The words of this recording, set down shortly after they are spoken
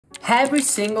every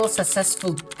single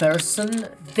successful person,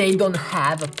 they don't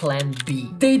have a plan B.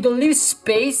 They don't leave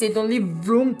space, they don't leave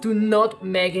room to not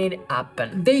making it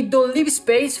happen. They don't leave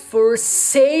space for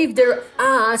save their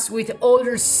ass with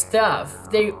other stuff.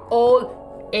 They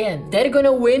all in. They're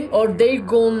gonna win or they're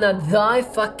gonna die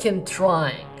fucking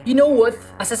trying. You know what?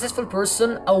 A successful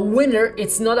person, a winner,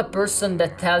 it's not a person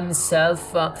that tells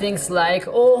himself things like,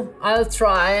 oh, I'll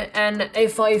try, and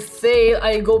if I fail,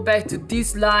 I go back to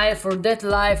this life or that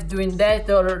life doing that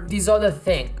or this other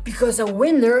thing. Because a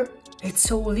winner,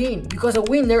 it's all in. Because a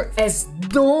winner has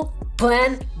no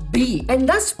plan B. And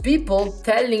that's people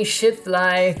telling shit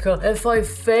like, if I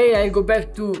fail, I go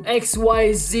back to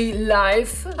XYZ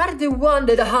life, are the one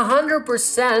that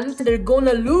 100% they're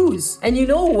gonna lose. And you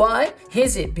know why?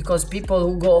 Is it because people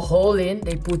who go all in,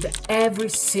 they put every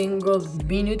single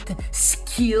minute,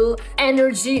 skill,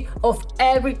 energy of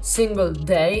every single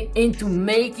day into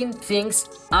making things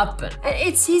happen. And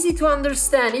it's easy to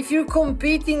understand. If you're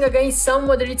competing against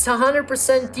someone that it's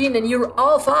 100% in and you're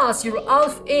half ass, you're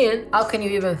half in, how can you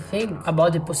even think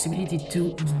about the possibility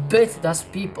to beat those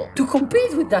people, to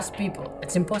compete with those people?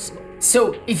 It's impossible.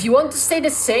 So if you want to stay the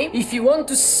same, if you want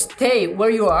to stay where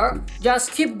you are,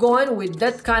 just keep going with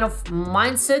that kind of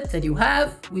mindset that you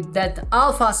have, with that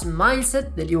alphas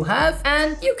mindset that you have,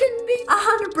 and you can be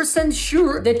 100%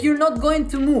 sure that you're not going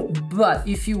to move. But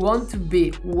if you want to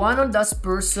be one of those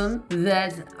person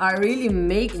that are really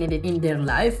making it in their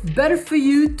life, better for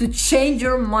you to change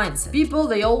your mindset. People,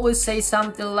 they always say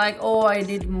something like, oh, I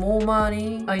need more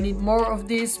money, I need more of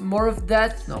this, more of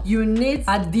that. No, you need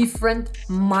a different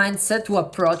mindset to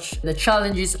approach the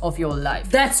challenges of your life.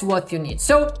 That's what you need.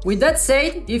 So with that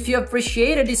said, if you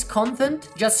appreciated this content,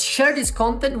 just share this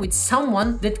content with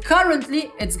someone that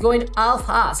currently it's going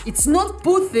half-ass. It's not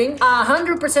putting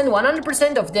 100%,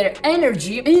 100% of their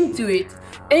energy into it,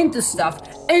 into stuff,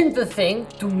 into thing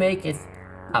to make it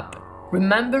happen.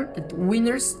 Remember that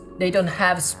winners, they don't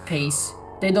have space.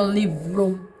 They don't leave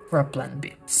room for a plan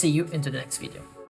B. See you into the next video.